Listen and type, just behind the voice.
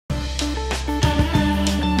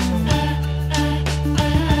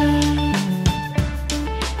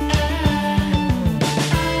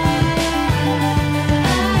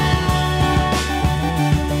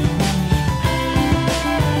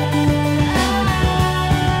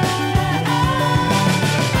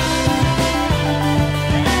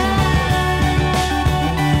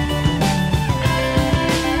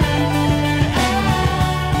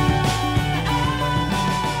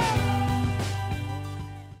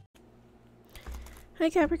Hi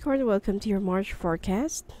Capricorn, welcome to your March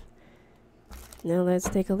forecast. Now let's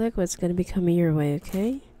take a look what's going to be coming your way,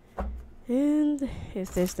 okay? And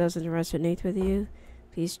if this doesn't resonate with you,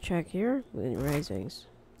 please check your moon risings.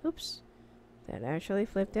 Oops, that actually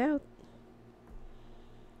flipped out.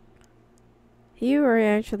 You're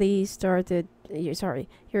actually starting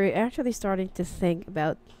to think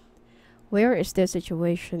about where is this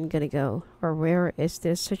situation gonna go, or where is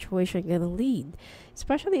this situation gonna lead,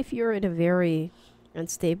 especially if you're in a very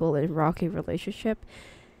unstable and rocky relationship.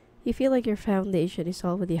 You feel like your foundation is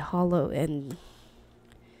already hollow, and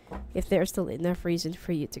if there's still enough reason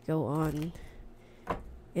for you to go on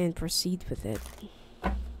and proceed with it.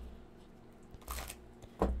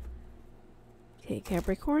 Okay,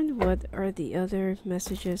 Capricorn, what are the other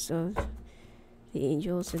messages of the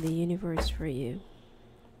angels and the universe for you?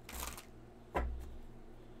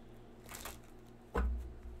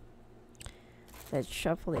 Let's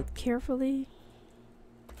shuffle it carefully.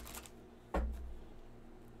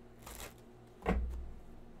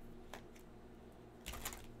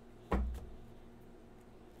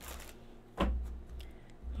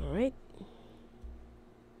 All right.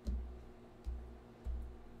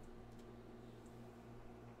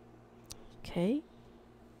 Okay.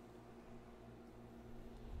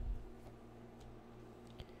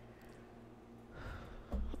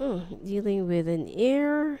 Dealing with an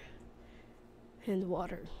air and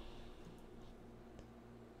water.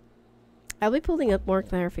 I'll be pulling up more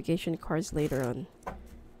clarification cards later on,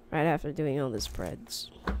 right after doing all the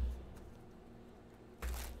spreads.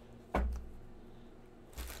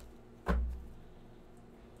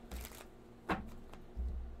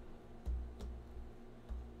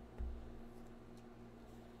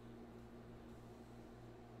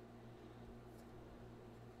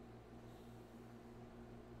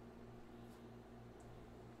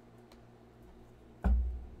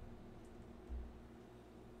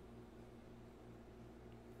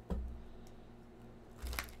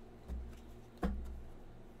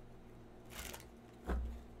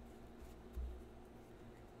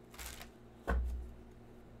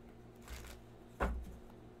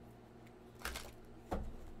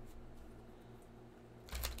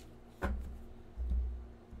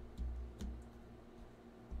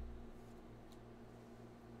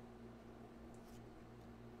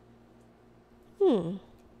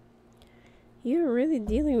 You're really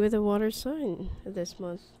dealing with a water sign this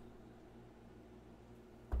month.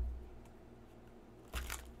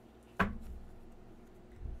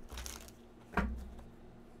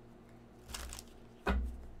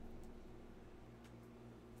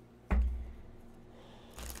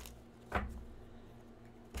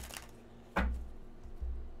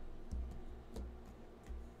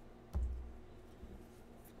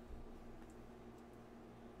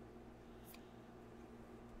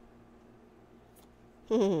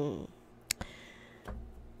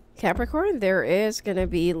 Capricorn, there is gonna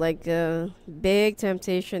be like a big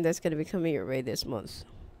temptation that's gonna be coming your way this month.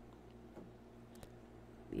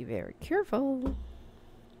 Be very careful.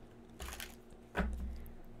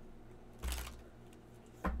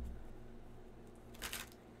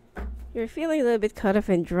 You're feeling a little bit cut off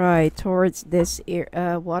and dry towards this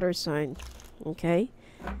water sign, okay?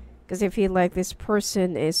 Because I feel like this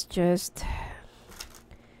person is just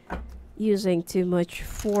using too much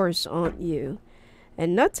force on you.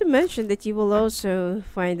 And not to mention that you will also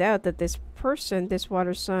find out that this person, this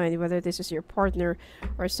water sign, whether this is your partner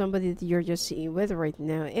or somebody that you're just seeing with right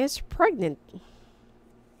now, is pregnant.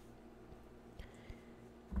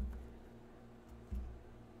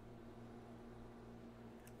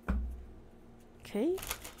 Okay.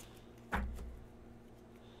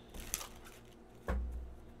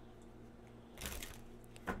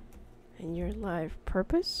 And your life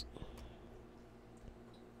purpose.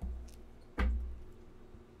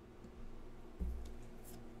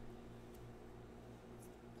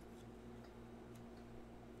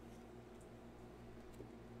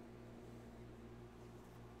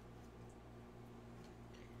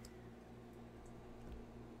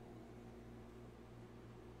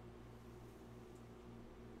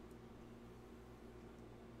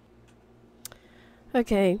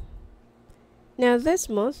 Okay. Now this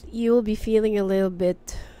month you will be feeling a little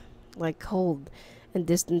bit like cold and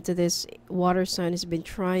distant to this water sign. Has been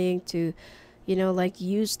trying to, like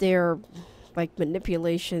use their like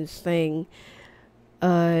manipulation thing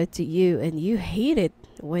to you, and you hate it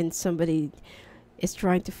when somebody is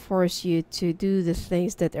trying to force you to do the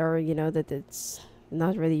things that are, that it's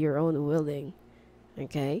not really your own willing.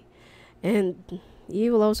 Okay. And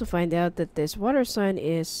you will also find out that this water sign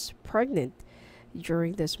is pregnant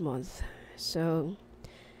during this month. So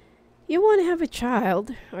you want to have a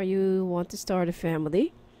child or you want to start a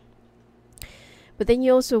family, but then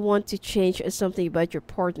you also want to change something about your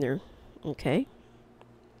partner, okay?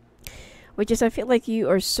 Which is, I feel like you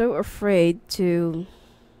are so afraid to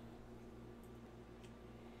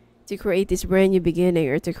create this brand new beginning,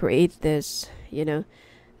 or to create this,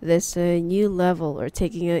 this new level, or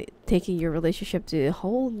taking your relationship to a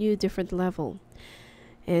whole new different level.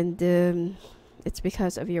 And it's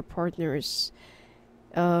because of your partner's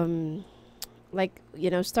like,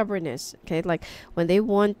 stubbornness, okay? Like when they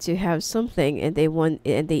want to have something and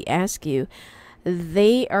they ask you,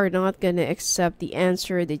 they are not going to accept the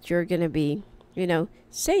answer that you're going to be,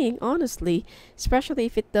 saying honestly, especially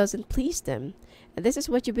if it doesn't please them. And this is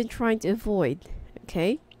what you've been trying to avoid,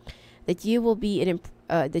 okay? That you will be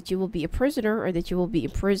that you will be a prisoner, or that you will be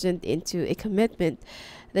imprisoned into a commitment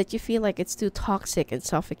that you feel like it's too toxic and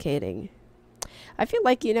suffocating. I feel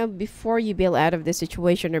like, before you bail out of the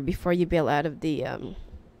situation, or before you bail out of the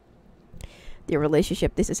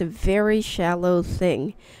relationship, this is a very shallow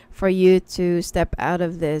thing for you to step out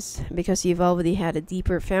of this, because you've already had a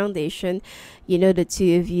deeper foundation. The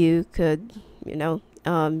two of you could,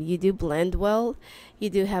 you do blend well. You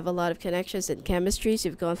do have a lot of connections and chemistries.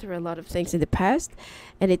 You've gone through a lot of things in the past,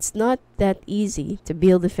 and it's not that easy to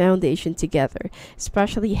build the foundation together,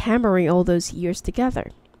 especially hammering all those years together.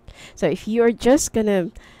 So if you're just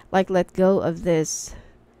gonna like let go of this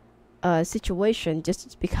situation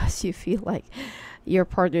just because you feel like your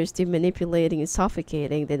partner is too manipulating and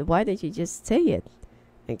suffocating, then why don't you just say it?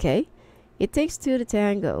 Okay? It takes two to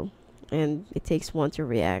tango, and it takes one to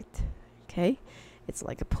react. Okay? It's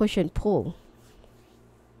like a push and pull.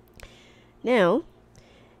 Now,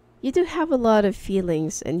 you do have a lot of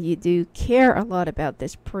feelings, and you do care a lot about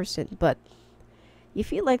this person, but you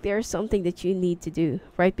feel like there's something that you need to do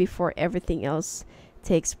right before everything else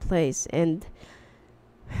takes place. And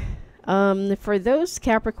for those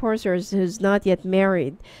Capricorns who's not yet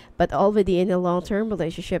married but already in a long-term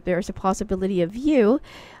relationship, there's a possibility of you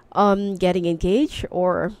getting engaged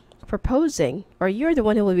or proposing, or you're the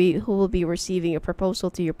one who will be receiving a proposal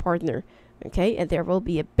to your partner. Okay, and there will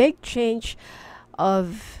be a big change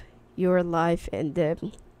of your life, and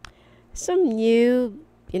some new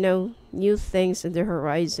things in the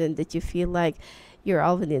horizon that you feel like you're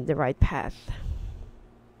already in the right path.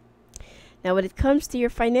 Now, when it comes to your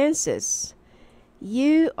finances,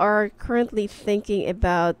 you are currently thinking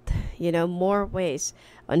about, more ways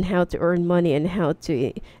on how to earn money and how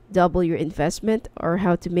to double your investment, or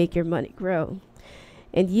how to make your money grow.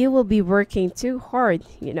 And you will be working too hard,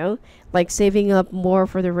 like saving up more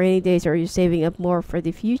for the rainy days, or you're saving up more for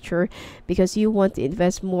the future because you want to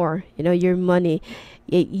invest more, your money.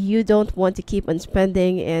 You don't want to keep on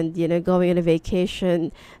spending and, going on a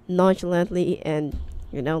vacation nonchalantly and,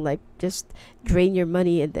 like just drain your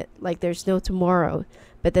money, and that like there's no tomorrow.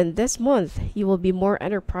 But then this month, you will be more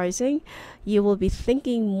enterprising. You will be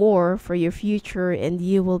thinking more for your future, and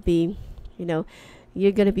you will be,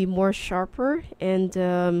 you're going to be more sharper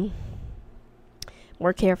and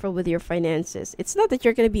more careful with your finances. It's not that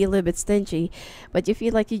you're going to be a little bit stingy, but you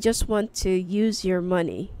feel like you just want to use your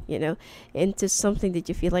money, into something that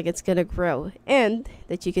you feel like it's going to grow, and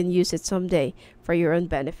that you can use it someday for your own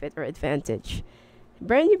benefit or advantage.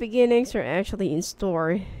 Brand new beginnings are actually in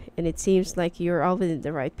store, and it seems like you're already in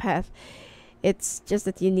the right path. It's just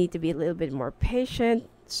that you need to be a little bit more patient,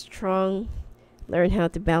 strong, learn how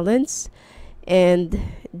to balance, and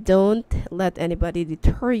don't let anybody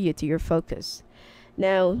deter you to your focus.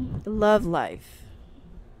 Now, love life,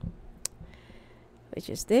 which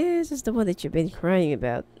is this is the one that you've been crying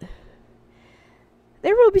about.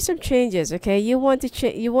 There will be some changes, okay? You want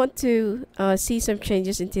to see some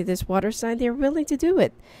changes into this water sign. They're willing to do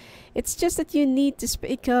it. It's just that you need to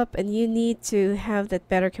speak up, and you need to have that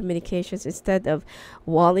better communications instead of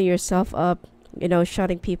walling yourself up,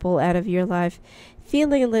 shutting people out of your life,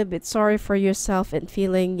 feeling a little bit sorry for yourself, and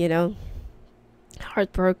feeling,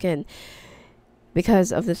 heartbroken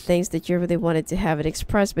because of the things that you really wanted to have and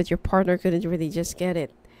express, but your partner couldn't really just get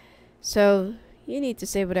it. So you need to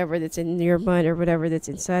say whatever that's in your mind, or whatever that's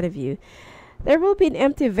inside of you. There will be an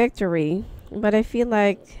empty victory, but I feel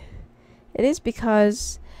like it is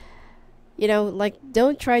because, like,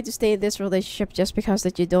 don't try to stay in this relationship just because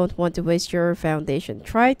that you don't want to waste your foundation.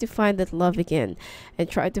 Try to find that love again, and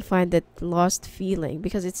try to find that lost feeling,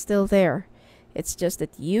 because it's still there. It's just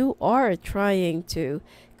that you are trying to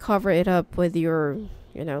cover it up with your,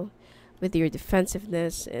 with your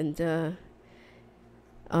defensiveness and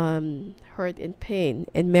hurt and pain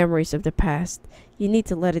and memories of the past. You need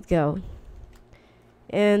to let it go.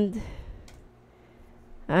 And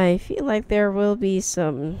I feel like there will be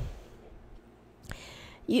some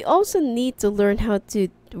You also need to learn how to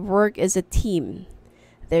work as a team.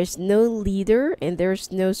 There's no leader and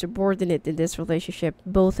there's no subordinate in this relationship.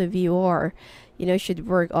 Both of you are, should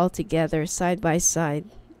work all together side by side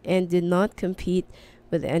and do not compete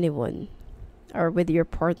with anyone or with your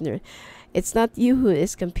partner. It's not you who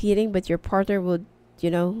is competing, but your partner would,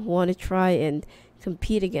 want to try and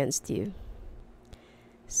compete against you.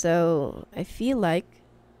 So I feel like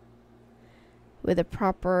with a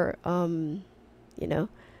proper, you know,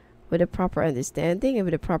 with a proper understanding and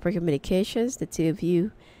with the proper communications, the two of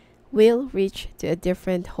you will reach to a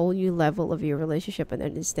different, whole new level of your relationship and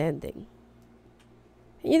understanding.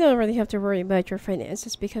 You don't really have to worry about your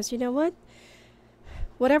finances because you know what?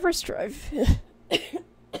 Whatever strife,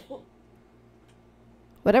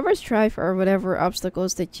 whatever strife or whatever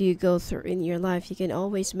obstacles that you go through in your life, you can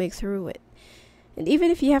always make through it. And even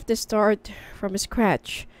if you have to start from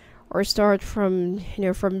scratch or start from,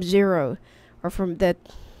 from zero or from that,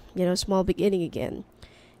 small beginning again,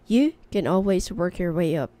 you can always work your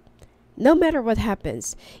way up. No matter what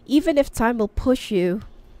happens, even if time will push you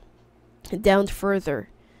down further,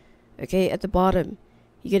 okay, at the bottom,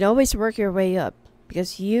 you can always work your way up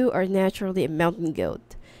because you are naturally a mountain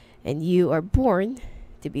goat and you are born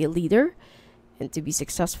to be a leader and to be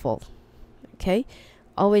successful. Okay?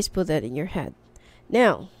 Always put that in your head.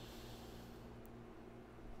 Now,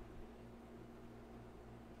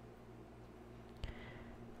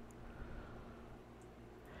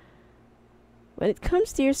 when it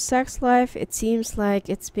comes to your sex life, it seems like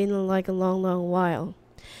it's been like a long, long while.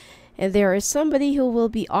 And there is somebody who will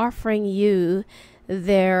be offering you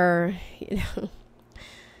their,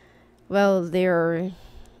 well, their,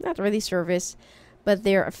 not really service, but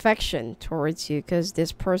their affection towards you because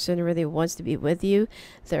this person really wants to be with you.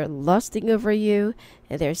 They're lusting over you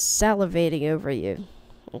and they're salivating over you.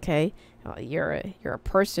 Okay? You're a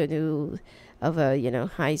person who, of a,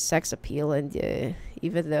 high sex appeal, and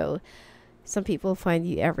even though some people find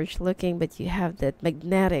you average looking, but you have that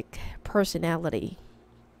magnetic personality.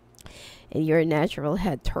 And you're a natural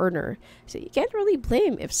head turner. So you can't really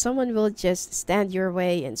blame if someone will just stand your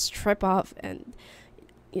way and strip off and,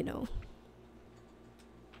 And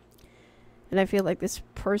I feel like this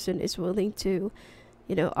person is willing to,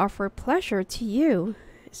 offer pleasure to you,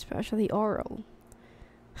 especially oral.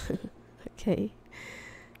 Okay.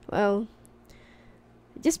 Well,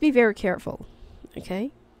 just be very careful.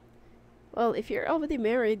 Okay? Well, if you're already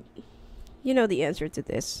married, you know the answer to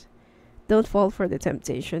this. Don't fall for the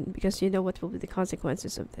temptation because you know what will be the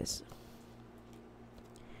consequences of this.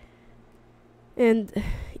 And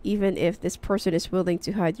even if this person is willing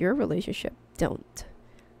to hide your relationship, don't.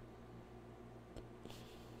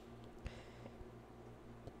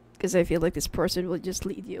 Because I feel like this person will just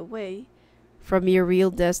lead you away from your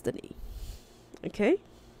real destiny. Okay?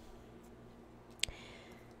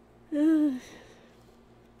 But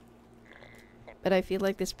I feel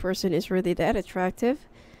like this person is really that attractive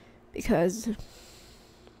because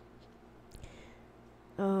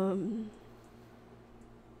you're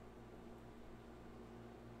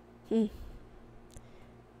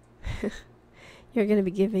gonna be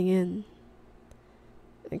giving in.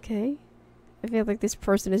 Okay? I feel like this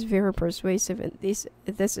person is very persuasive and this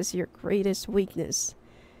is your greatest weakness.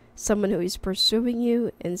 Someone who is pursuing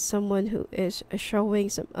you and someone who is showing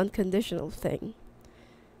some unconditional thing.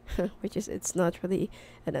 Which is, it's not really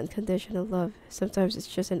an unconditional love. Sometimes it's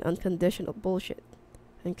just an unconditional bullshit.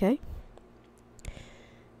 Okay?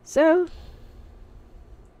 So,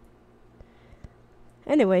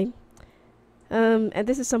 anyway, and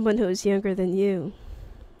this is someone who is younger than you.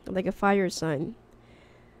 Like a fire sign.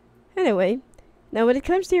 Anyway, now when it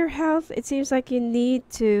comes to your health, it seems like you need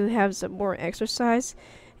to have some more exercise.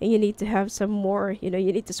 And you need to have some more, you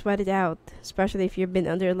need to sweat it out. Especially if you've been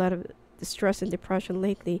under a lot of stress and depression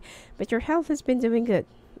lately, but your health has been doing good.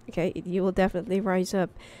 Okay, you will definitely rise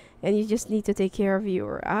up, and you just need to take care of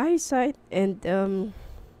your eyesight and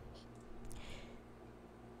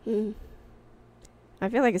I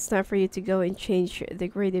feel like it's time for you to go and change the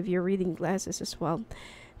grade of your reading glasses as well.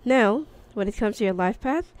 Now, when it comes to your life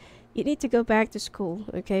path, you need to go back to school,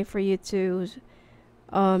 okay, for you to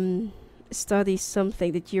study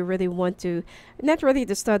something that you really want to, not really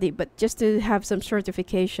to study, but just to have some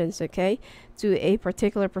certifications, okay, to a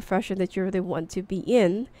particular profession that you really want to be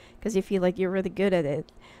in because you feel like you're really good at it.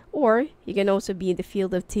 Or you can also be in the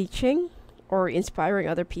field of teaching or inspiring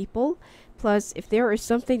other people. Plus, if there is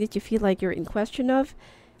something that you feel like you're in question of,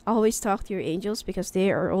 always talk to your angels because they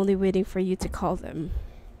are only waiting for you to call them.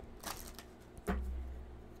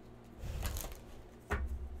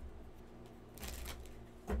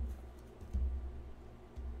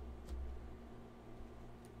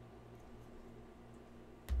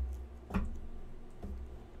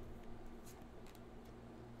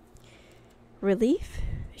 relief,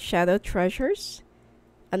 shadow treasures,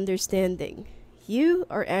 understanding. You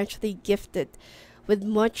are actually gifted with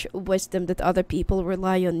much wisdom that other people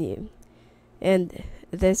rely on you. And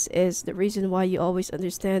this is the reason why you always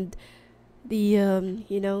understand the,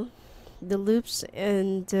 the loops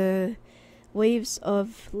and waves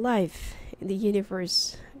of life in the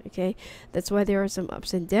universe. Okay, that's why there are some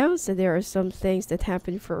ups and downs, and there are some things that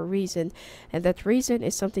happen for a reason, and that reason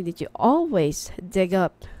is something that you always dig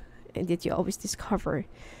up and that you always discover.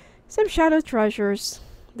 Some shadow treasures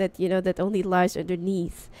that that only lies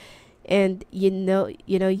underneath, and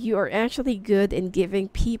you are actually good in giving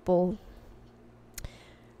people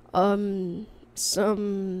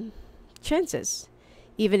some chances,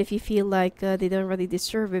 even if you feel like they don't really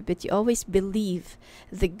deserve it, but you always believe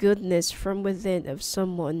the goodness from within of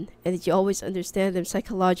someone, and that you always understand them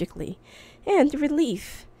psychologically. And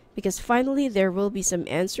relief, because finally there will be some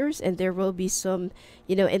answers, and there will be some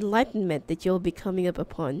enlightenment that you'll be coming up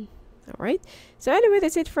upon. All right, so anyway,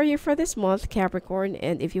 that's it for you for this month, Capricorn.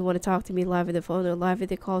 And if you want to talk to me live on the phone or live with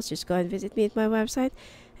the calls, just go and visit me at my website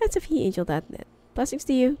at sophiaangel.net. Blessings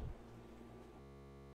to you.